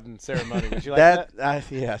Butler Captain ceremony, would you like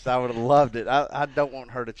that? Yes, I would have loved it. I don't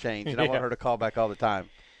want her to change, and I want her to call back all the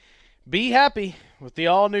time. Be happy with the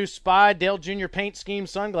all-new Spy Dale Jr. Paint Scheme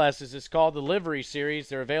sunglasses. It's called the Livery Series.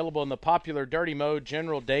 They're available in the popular Dirty Mode,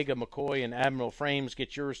 General, Dega, McCoy, and Admiral frames.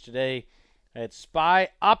 Get yours today at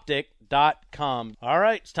spyoptic.com. All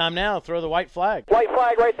right, it's time now to throw the white flag. White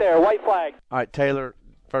flag right there, white flag. All right, Taylor,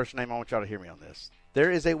 first name, I want y'all to hear me on this. There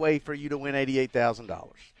is a way for you to win $88,000.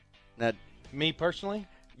 Now, me personally?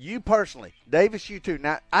 You personally. Davis, you too.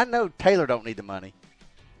 Now, I know Taylor don't need the money.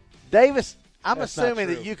 Davis, I'm That's assuming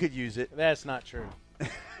not that true. you could use it. That's not true.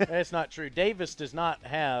 That's not true. Davis does not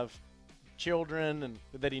have children and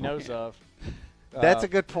that he knows of. That's a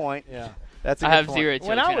good point. Yeah. That's a I good have point. zero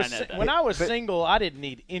children. When I was single, I didn't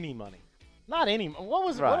need any money. Not any.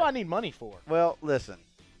 What do I need money for? Well, listen.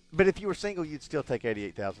 But if you were single, you'd still take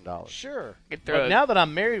 $88,000. Sure. Get But now that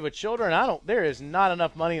I'm married with children, there is not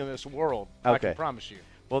enough money in this world. I Okay. can promise you.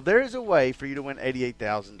 Well, there is a way for you to win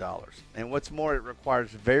 $88,000. And what's more, it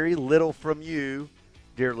requires very little from you,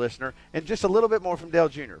 dear listener, and just a little bit more from Dale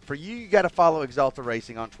Jr. For you, you got to follow Exalta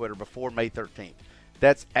Racing on Twitter before May 13th.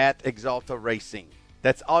 That's at Exalta Racing.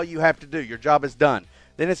 That's all you have to do. Your job is done.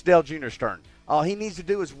 Then it's Dale Jr.'s turn. All he needs to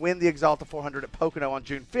do is win the Exalta 400 at Pocono on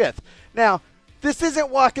June 5th. Now, this isn't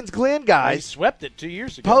Watkins Glen, guys. He swept it 2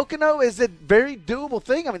 years ago. Pocono is a very doable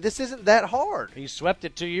thing. I mean, this isn't that hard. He swept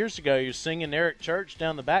it 2 years ago. He was singing Eric Church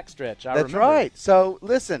down the backstretch. I That's remember. right. So,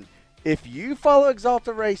 listen, if you follow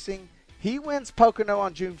Exalta Racing, he wins Pocono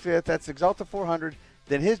on June 5th. That's Exalta 400.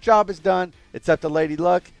 Then his job is done. It's up to Lady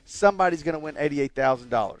Luck. Somebody's going to win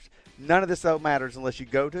 $88,000. None of this, though, matters unless you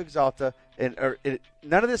go to Exalta.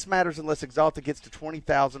 None of this matters unless Exalta gets to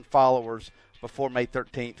 20,000 followers before May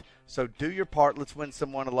 13th. So do your part. Let's win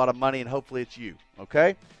someone a lot of money, and hopefully it's you,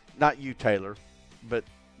 okay? Not you, Taylor, but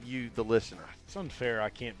you, the listener. It's unfair. I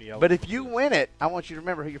can't be eligible. But if you win it, I want you to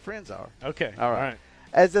remember who your friends are. Okay. All right.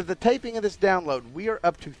 As of the taping of this download, we are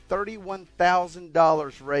up to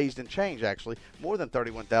 $31,000 raised and change, actually. More than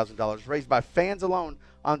 $31,000 raised by fans alone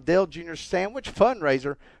on Dale Jr.'s sandwich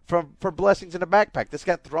fundraiser for Blessings in a Backpack. This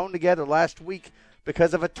got thrown together last week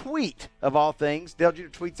because of a tweet, of all things. Dale Jr.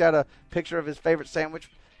 tweets out a picture of his favorite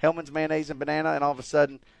sandwich, Hellman's mayonnaise and banana, and all of a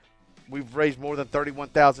sudden we've raised more than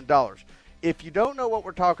 $31,000. If you don't know what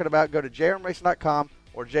we're talking about, go to jrmracing.com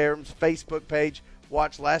or JRM's Facebook page.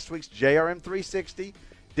 Watch last week's JRM 360.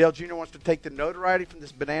 Dale Jr. wants to take the notoriety from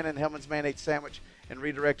this banana and Hellman's mayonnaise sandwich and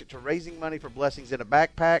redirect it to raising money for Blessings in a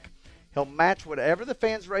Backpack. He'll match whatever the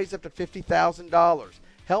fans raise up to $50,000.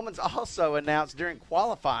 Hellman's also announced during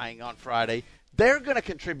qualifying on Friday they're going to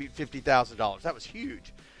contribute $50,000. That was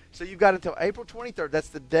huge. So you've got until April 23rd. That's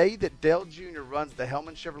the day that Dale Jr. runs the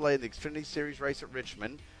Hellman Chevrolet in the Xfinity Series race at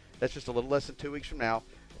Richmond. That's just a little less than 2 weeks from now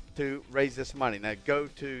to raise this money. Now go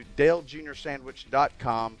to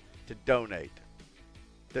DaleJr.sandwich.com to donate.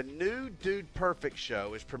 The new Dude Perfect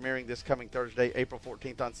show is premiering this coming Thursday, April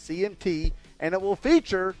 14th on CMT, and it will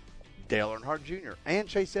feature Dale Earnhardt Jr. and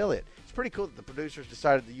Chase Elliott. It's pretty cool that the producers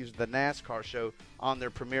decided to use the NASCAR show on their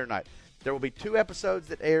premiere night. There will be 2 episodes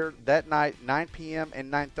that air that night, 9 p.m.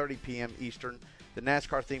 and 9:30 p.m. Eastern. The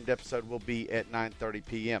NASCAR-themed episode will be at 9:30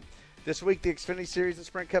 p.m. This week, the Xfinity Series and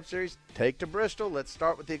Sprint Cup Series take to Bristol. Let's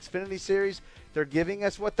start with the Xfinity Series. They're giving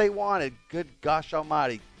us what they wanted. Good gosh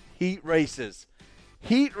almighty. Heat races.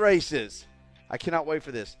 Heat races. I cannot wait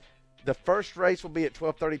for this. The first race will be at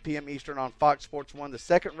 12:30 p.m. Eastern on Fox Sports 1. The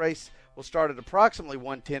second race will start at approximately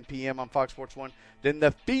 1:10 p.m. on Fox Sports 1. Then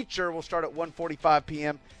the feature will start at 1:45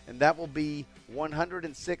 p.m., and that will be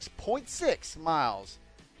 106.6 miles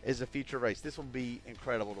is a feature race. This will be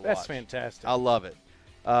incredible to watch. That's fantastic. I love it.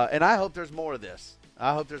 And I hope there's more of this.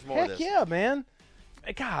 Heck yeah, man.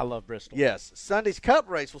 God, I love Bristol. Yes. Sunday's Cup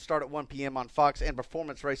race will start at 1 p.m. on Fox and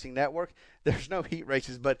Performance Racing Network. There's no heat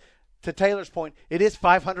races, but to Taylor's point, it is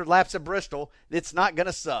 500 laps at Bristol. It's not going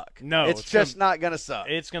to suck. No, it's just not going to suck.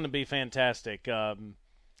 It's going to be fantastic.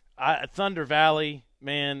 Thunder Valley,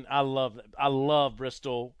 man, I love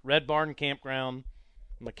Bristol. Red Barn Campground,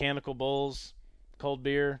 Mechanical Bulls, cold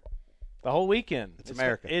beer, the whole weekend. It's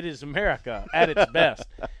America. It is America at its best.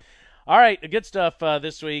 All right, good stuff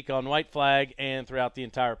this week on White Flag and throughout the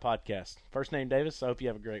entire podcast. First name Davis, I hope you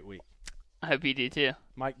have a great week. I hope you do too.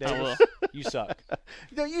 Mike Davis, you suck.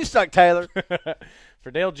 No, you suck, Taylor. For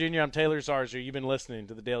Dale Jr., I'm Taylor Zarzer. You've been listening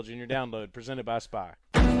to the Dale Jr. Download presented by Spy.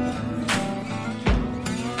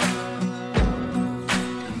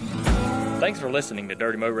 Thanks for listening to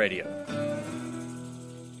Dirty Mo Radio.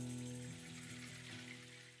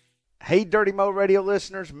 Hey, Dirty Mo Radio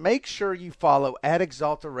listeners, make sure you follow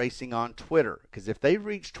 @Exalta Racing on Twitter, because if they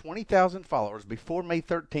reach 20,000 followers before May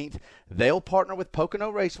 13th, they'll partner with Pocono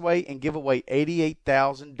Raceway and give away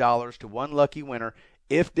 $88,000 to one lucky winner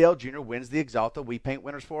if Dale Jr. wins the Exalta We Paint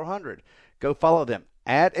Winners 400. Go follow them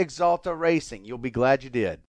 @Exalta Racing. You'll be glad you did.